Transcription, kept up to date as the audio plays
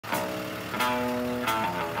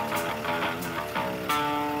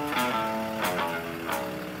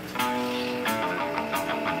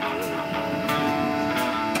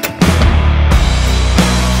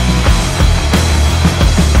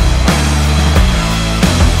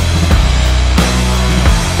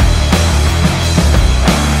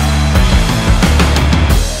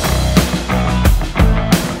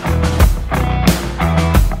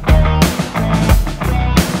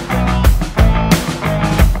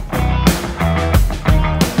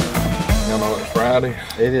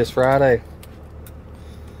It is Friday.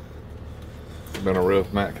 It's been a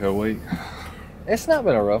rough Matco week. It's not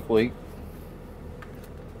been a rough week.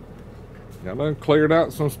 Y'all done cleared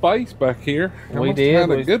out some space back here. We did.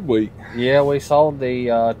 Had a good week. Yeah, we sold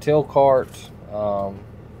the till cart,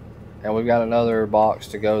 and we've got another box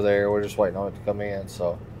to go there. We're just waiting on it to come in.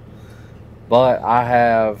 So, but I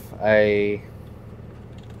have a,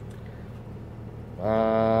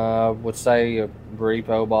 would say a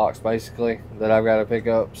repo box basically that I've got to pick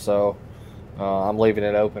up. So I'm leaving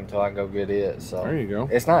it open until I can go get it. So there you go.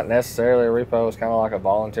 It's not necessarily a repo. It's kind of like a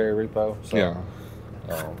voluntary repo. So, yeah.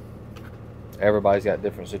 Everybody's got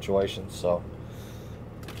different situations, so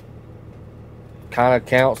kind of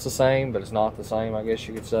counts the same, but it's not the same, I guess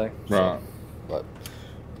you could say. Right. So, but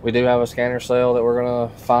we do have a scanner sale that we're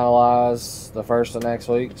gonna finalize the first of next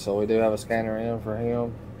week, so we do have a scanner in for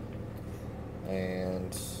him.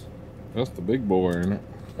 And that's the big boy, isn't it?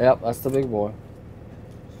 Yep, that's the big boy.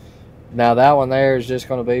 Now that one there is just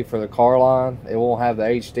going to be for the car line. It won't have the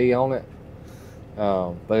HD on it,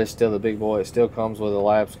 but it's still the big boy. It still comes with a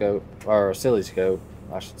lab scope, or a oscilloscope,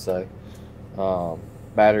 I should say,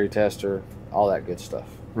 battery tester, all that good stuff.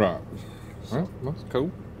 Right. Well, that's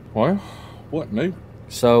cool. Well, what new?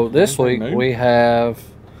 So this week we have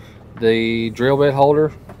the drill bit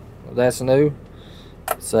holder. That's new.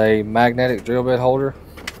 It's a magnetic drill bit holder.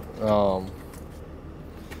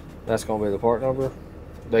 That's going to be the part number.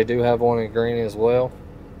 They do have one in green as well.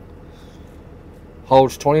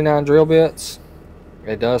 Holds 29 drill bits.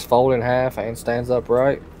 It does fold in half and stands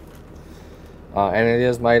upright. And it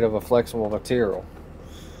is made of a flexible material.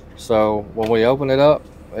 So when we open it up,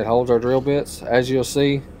 it holds our drill bits. As you'll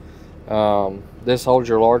see, this holds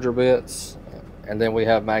your larger bits, and then we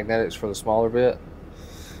have magnetics for the smaller bit.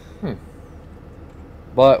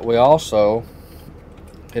 But we also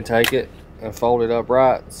can take it and fold it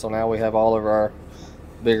upright, so now we have all of our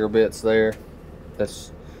bigger bits there.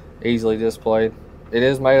 That's easily displayed. It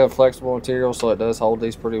is made of flexible material, so it does hold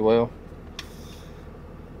these pretty well.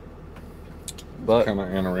 But kind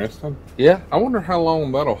of interesting. Yeah. I wonder how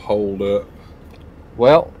long that'll hold up.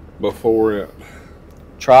 Well, before it.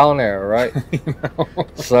 Trial and error, right? You know?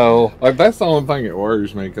 So like, that's the only thing that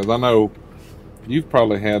worries me, because I know you've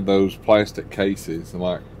probably had those plastic cases, and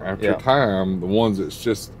like after time, the ones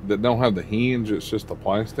that don't have the hinge, it's just the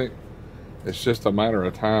plastic. It's just a matter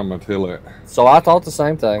of time until it. So I thought the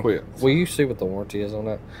same thing. Quits. Will you see what the warranty is on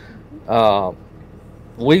that?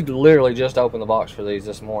 We literally just opened the box for these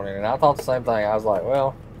this morning, and I thought the same thing. I was like,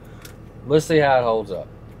 well, let's see how it holds up.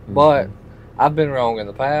 But I've been wrong in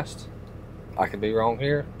the past. I could be wrong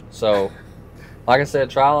here. So, like I said,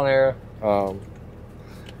 trial and error.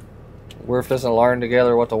 We're fixing to learn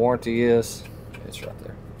together what the warranty is. It's right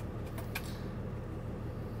there.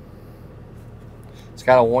 It's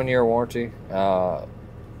got a 1-year warranty,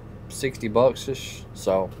 $60-ish.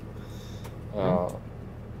 So,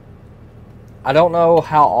 I don't know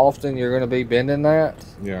how often you're going to be bending that.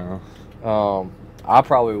 Yeah. I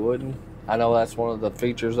probably wouldn't. I know that's one of the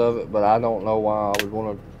features of it, but I don't know why I would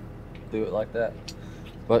want to do it like that.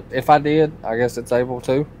 But if I did, I guess it's able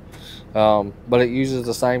to. But it uses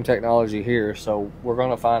the same technology here, so we're going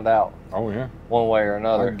to find out. Oh, yeah. One way or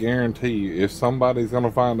another. I guarantee you, if somebody's going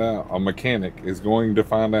to find out, a mechanic is going to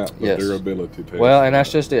find out the durability test. Well, and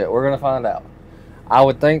that's just it. We're going to find out. I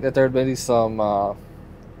would think that there'd be some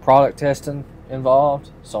product testing involved,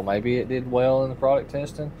 so maybe it did well in the product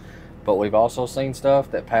testing. But we've also seen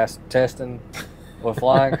stuff that passed testing with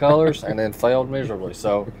flying colors and then failed miserably.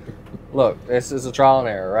 So, look, this is a trial and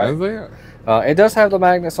error, right? That's it. It does have the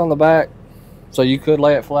magnets on the back, so you could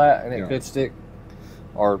lay it flat and it could stick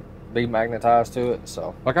or be magnetized to it.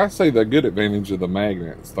 So, like I say, the good advantage of the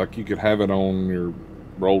magnets, like you could have it on your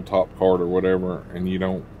roll top cart or whatever, and you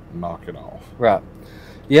don't knock it off. Right.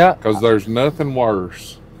 Yeah. Because there's nothing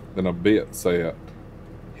worse than a bit set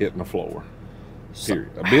hitting the floor.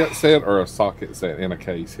 Period. A bit set or a socket set in a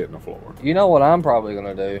case hitting the floor. You know what I'm probably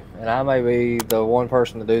going to do, and I may be the one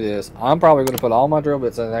person to do this. I'm probably going to put all my drill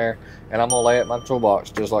bits in there, and I'm going to lay it in my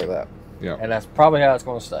toolbox just like that. Yeah. And that's probably how it's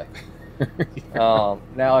going to stay.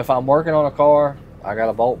 Now, if I'm working on a car, I got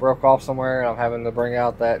a bolt broke off somewhere, and I'm having to bring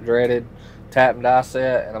out that dreaded tap and die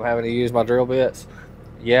set and I'm having to use my drill bits,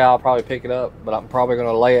 yeah, I'll probably pick it up, but I'm probably going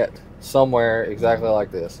to lay it somewhere exactly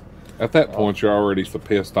like this. At that point, you're already so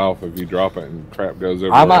pissed off if you drop it and crap goes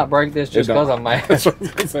over. I might break this just because I'm mad. That's what I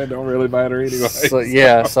was gonna say, it don't really matter anyway. So,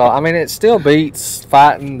 yeah, so I mean, it still beats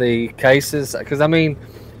fighting the cases, because I mean,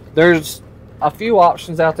 there's a few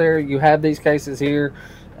options out there. You have these cases here,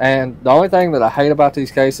 and the only thing that I hate about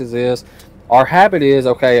these cases is our habit is,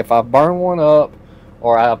 okay, if I burn one up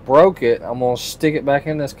or I broke it, I'm going to stick it back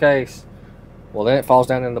in this case. Well, then it falls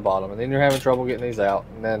down in the bottom, and then you're having trouble getting these out.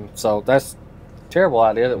 And then, so that's a terrible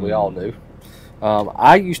idea that we all do.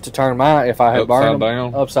 I used to turn mine, if I had burned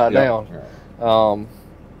them, upside down.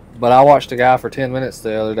 But I watched a guy for 10 minutes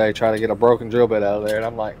the other day try to get a broken drill bit out of there, and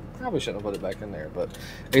I'm like, probably shouldn't have put it back in there. But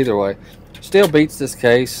either way, still beats this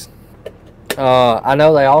case. I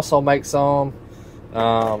know they also make some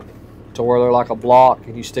to where they're like a block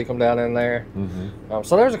and you stick them down in there.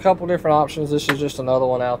 So there's a couple different options. This is just another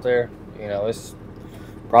one out there. You know, it's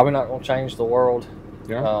probably not going to change the world.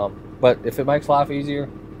 But if it makes life easier,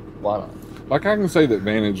 why not? Like, I can say the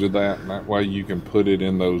advantage of that, and that way you can put it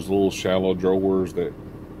in those little shallow drawers that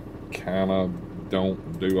kind of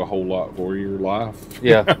don't do a whole lot for your life.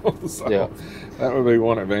 Yeah. So that would be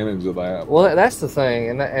one advantage of that. Well, that's the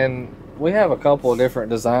thing, and we have a couple of different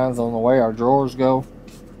designs on the way our drawers go,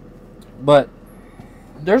 but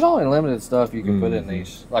there's only limited stuff you can put in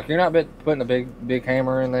these. Like, you're not putting a big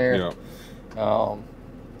hammer in there.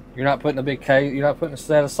 You're not putting a big case. You're not putting a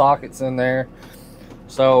set of sockets in there.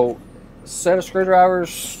 So, set of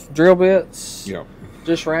screwdrivers, drill bits,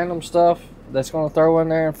 just random stuff that's going to throw in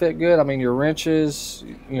there and fit good. I mean, your wrenches,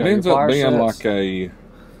 you know, it ends your up being sets. like a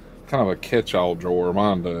kind of a catch-all drawer.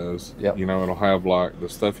 Mine does. You know, it'll have like the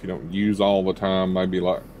stuff you don't use all the time, maybe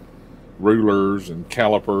like rulers and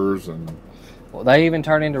calipers, and well, they even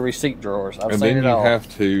turn into receipt drawers. I've seen it all. And then you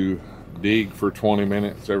have to dig for 20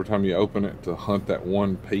 minutes every time you open it to hunt that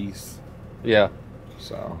one piece.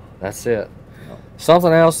 So that's it.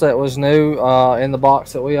 Something else that was new in the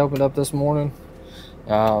box that we opened up this morning.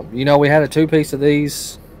 You know, we had a 2-piece of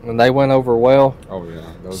these and they went over well. Oh yeah,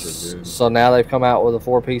 those are good. So now they've come out with a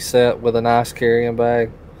 4-piece set with a nice carrying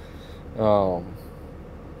bag.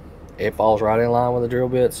 It falls right in line with the drill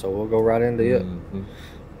bit, so we'll go right into it.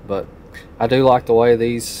 But I do like the way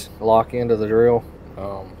these lock into the drill.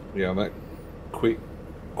 Yeah, that quick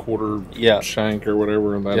quarter shank or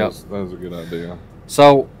whatever, and that is a good idea.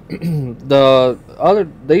 So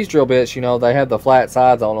these drill bits, you know, they have the flat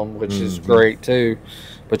sides on them, which is great too.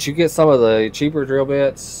 But you get some of the cheaper drill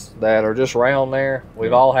bits that are just round there.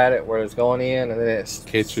 We've all had it where it's going in and then it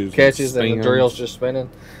catches and the drill's just spinning.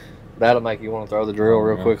 That'll make you want to throw the drill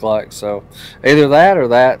real quick like. So either that or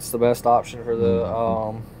that's the best option for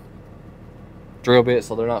the drill bit,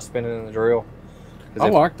 so they're not spinning in the drill. I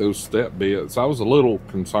like those step bits. I was a little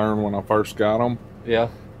concerned when I first got them.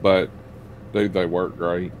 But dude, they work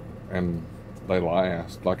great and they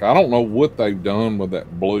last. Like, I don't know what they've done with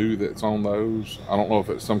that blue that's on those. I don't know if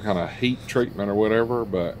it's some kind of heat treatment or whatever,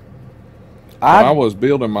 but when I was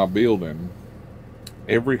building my building,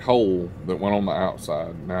 every hole that went on the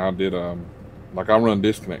outside, now I did like, I run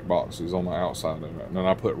disconnect boxes on the outside of it, and then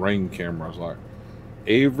I put ring cameras. Like,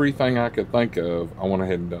 everything I could think of, I went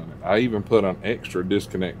ahead and done it. I even put an extra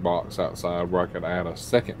disconnect box outside where I could add a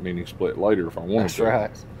second mini split later if I wanted to.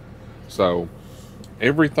 That's right. So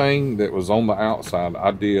everything that was on the outside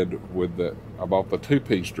I did with I bought the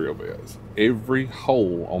 2-piece drill bits. Every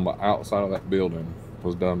hole on the outside of that building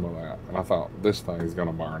was done with that. And I thought, this thing is going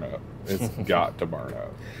to burn up. It's got to burn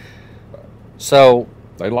up. But so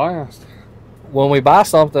they last. When we buy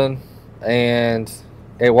something and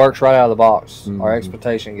it works right out of the box, our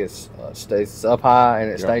expectation gets stays up high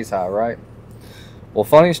and it stays high, right? Well,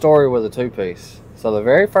 funny story with a 2-piece. So the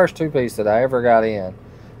very first 2-piece that I ever got in,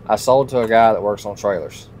 I sold to a guy that works on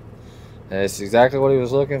trailers. And it's exactly what he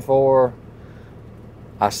was looking for.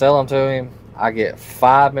 I sell them to him. I get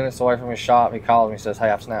 5 minutes away from his shop. He calls me and says, hey,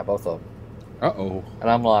 I've snapped both of them. Uh-oh. And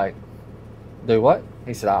I'm like, do what?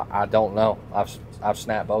 He said, I don't know. I've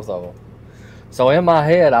snapped both of them. So in my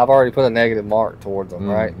head, I've already put a negative mark towards them,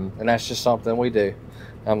 right? And that's just something we do.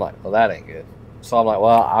 And I'm like, well, that ain't good. So I'm like,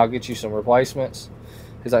 well, I'll get you some replacements.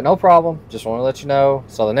 He's like, no problem. Just want to let you know.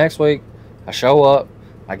 So the next week, I show up.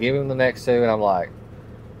 I give him the next 2, and I'm like,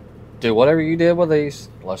 do whatever you did with these.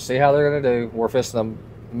 Let's see how they're going to do. We're fixing to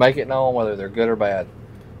make it known whether they're good or bad.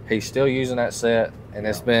 He's still using that set, and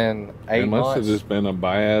it's been 8 months. It must have just been a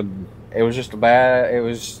bad... It was just a bad... It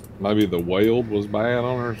was... Maybe the weld was bad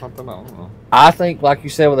on it or something. I don't know. I think, like you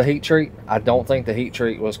said with the heat treat, I don't think the heat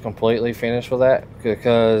treat was completely finished with that,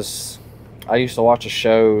 because I used to watch a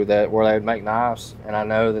show where they would make knives, and I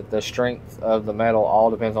know that the strength of the metal all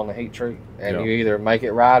depends on the heat treat, and you either make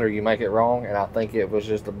it right or you make it wrong. And I think it was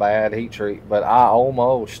just a bad heat treat, but I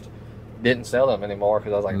almost didn't sell them anymore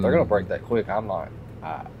because I was like, if they're gonna break that quick, I'm not.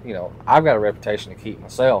 You know, I've got a reputation to keep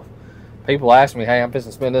myself. People ask me, hey, I'm supposed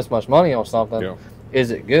to spend this much money on something.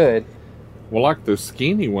 Is it good? Well, like the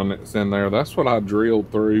skinny one that's in there, that's what I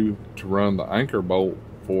drilled through to run the anchor bolt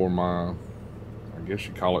for my, I guess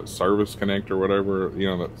you call it service connector, whatever, you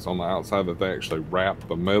know, that's on the outside that they actually wrap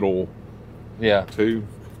the metal to,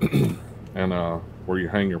 and where you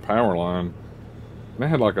hang your power line. And they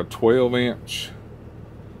had like a 12-inch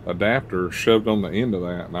adapter shoved on the end of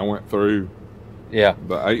that, and I went through the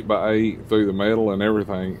 8x8 through the metal and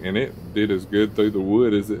everything, and it did as good through the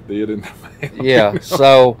wood as it did in the metal. Yeah,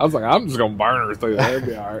 so I was like, I'm just gonna burn her through that. It'll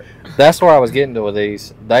be all right. That's where I was getting to with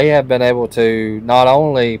these. They have been able to not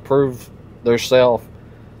only prove themselves,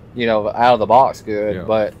 you know, out of the box good,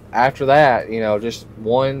 but after that, you know, just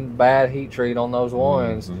one bad heat treat on those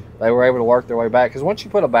ones, they were able to work their way back. Because once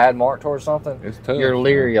you put a bad mark towards something, it's tough, you're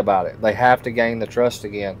leery about it. They have to gain the trust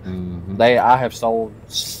again. I have sold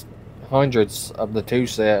hundreds of the 2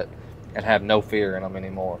 set and have no fear in them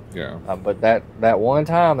anymore. But that one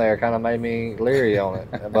time there kind of made me leery on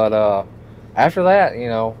it. But after that, you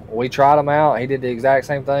know, we tried them out. He did the exact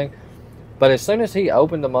same thing. But as soon as he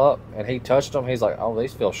opened them up and he touched them, he's like, oh,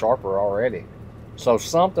 these feel sharper already. So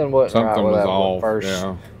something wasn't right with that one first.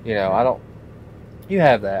 You know, you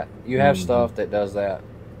have that. You have stuff that does that.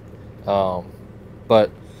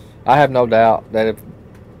 But I have no doubt that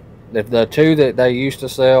if the 2 that they used to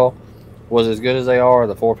sell was as good as they are,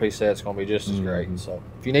 the 4-piece set's going to be just as great. So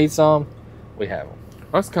if you need some, we have them.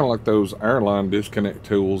 That's kind of like those airline disconnect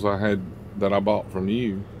tools I had that I bought from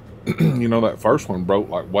you. You know, that first one broke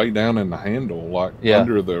like way down in the handle, like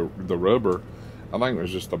under the rubber. I think it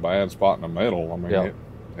was just a bad spot in the metal. I mean,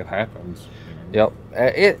 it happens. You know?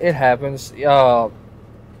 It happens.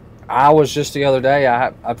 I was just the other day,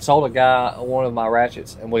 I sold a guy one of my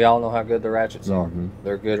ratchets, and we all know how good the ratchets are.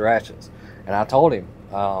 They're good ratchets. And I told him,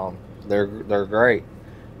 they're great.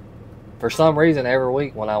 For some reason, every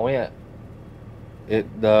week when I went, he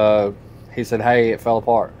said, hey, it fell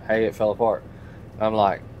apart. Hey, it fell apart. I'm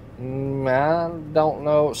like, I don't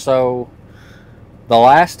know. So the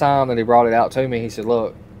last time that he brought it out to me, he said,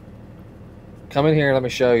 look, come in here, let me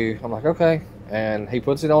show you. I'm like, okay. And he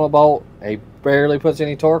puts it on a bolt. He barely puts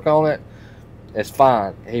any torque on it. It's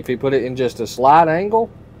fine. If he put it in just a slight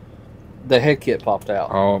angle, the head kit popped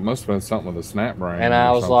out. Oh, it must have been something with the snap ring. And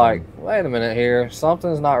I was like, wait a minute here.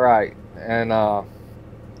 Something's not right. And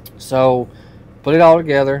so put it all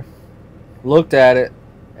together, looked at it,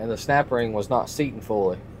 and the snap ring was not seating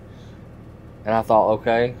fully. And I thought,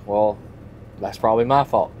 okay, well, that's probably my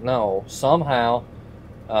fault. No, somehow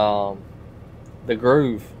the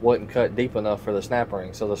groove wasn't cut deep enough for the snap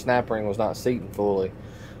ring, so the snap ring was not seating fully.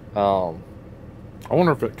 I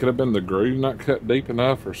wonder if it could have been the groove not cut deep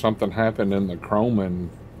enough, or something happened in the chroming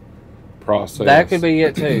process. That could be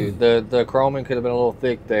it too. The chroming could have been a little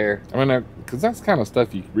thick there. I mean, because that's kind of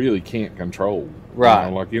stuff you really can't control. Right.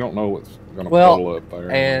 You know, like, you don't know what's going to pull up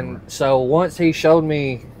there. And so once he showed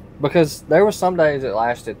me, because there were some days it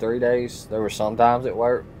lasted 3 days. There were sometimes it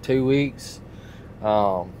worked 2 weeks.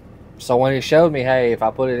 So when he showed me, hey, if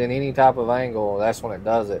I put it in any type of angle, that's when it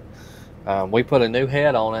does it. We put a new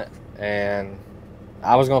head on it, and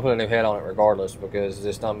I was going to put a new head on it regardless because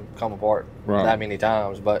this done come apart that many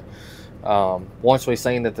times. But once we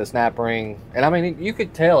seen that the snap ring, and I mean, you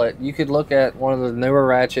could tell it. You could look at one of the newer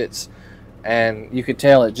ratchets, and you could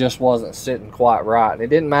tell it just wasn't sitting quite right.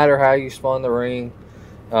 It didn't matter how you spun the ring.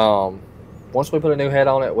 Once we put a new head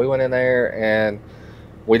on it, we went in there and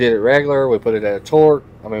we did it regular. We put it at a torque.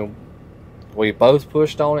 I mean, we both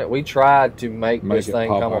pushed on it. We tried to make this thing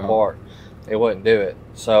come apart. It wouldn't do it.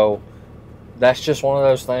 So that's just one of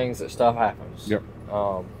those things that stuff happens. Yep.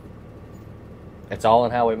 It's all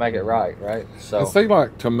in how we make it right? So and see,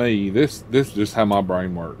 like, to me, this is just how my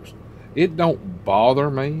brain works. It don't bother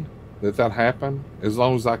me that happened as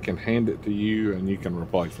long as I can hand it to you and you can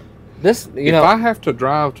replace it. If I have to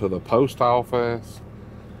drive to the post office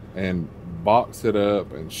and box it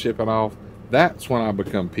up and ship it off, that's when I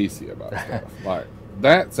become pissy about stuff. Like,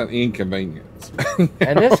 that's an inconvenience.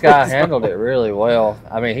 And this guy handled it really well.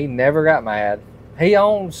 I mean, he never got mad. He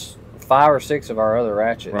owns 5 or 6 of our other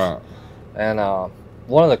ratchets. Right. And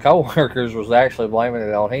one of the co-workers was actually blaming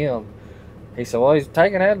it on him. He said, well, he's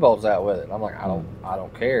taking head bolts out with it. I'm like, I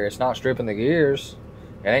don't care. It's not stripping the gears.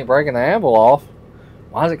 It ain't breaking the anvil off.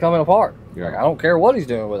 Why is it coming apart? Yeah. Like, I don't care what he's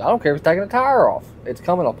doing with it. I don't care if he's taking a tire off. It's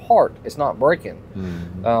coming apart. It's not breaking.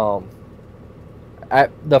 at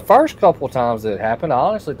the first couple times that it happened, I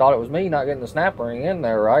honestly thought it was me not getting the snap ring in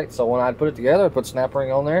there right. So when I'd put it together, I'd put the snap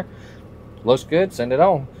ring on there. Looks good, send it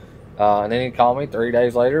on. And then he'd call me 3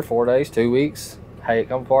 days later, 4 days, 2 weeks. Hey, it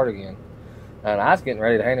come apart again. And I was getting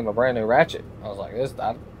ready to hand him a brand new ratchet. I was like,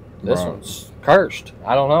 this one's cursed.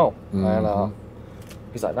 I don't know. And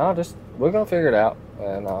he's like, no, we're gonna figure it out.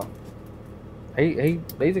 And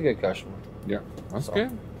he's a good customer. Yeah, that's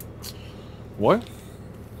good. Well,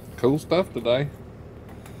 cool stuff today.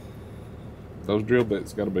 Those drill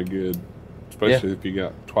bits got to be good, especially if you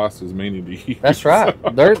got twice as many to use. That's right.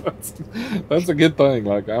 That's a good thing.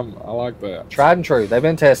 Like I like that. Tried and true. They've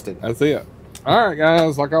been tested. That's it. All right,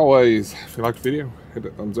 guys. Like always, if you like the video, hit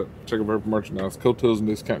that thumbs up. Check out our merchandise, cool tools and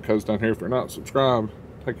discount codes down here. If you're not subscribed,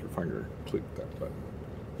 take your finger, click that button.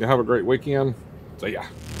 You have a great weekend. See ya.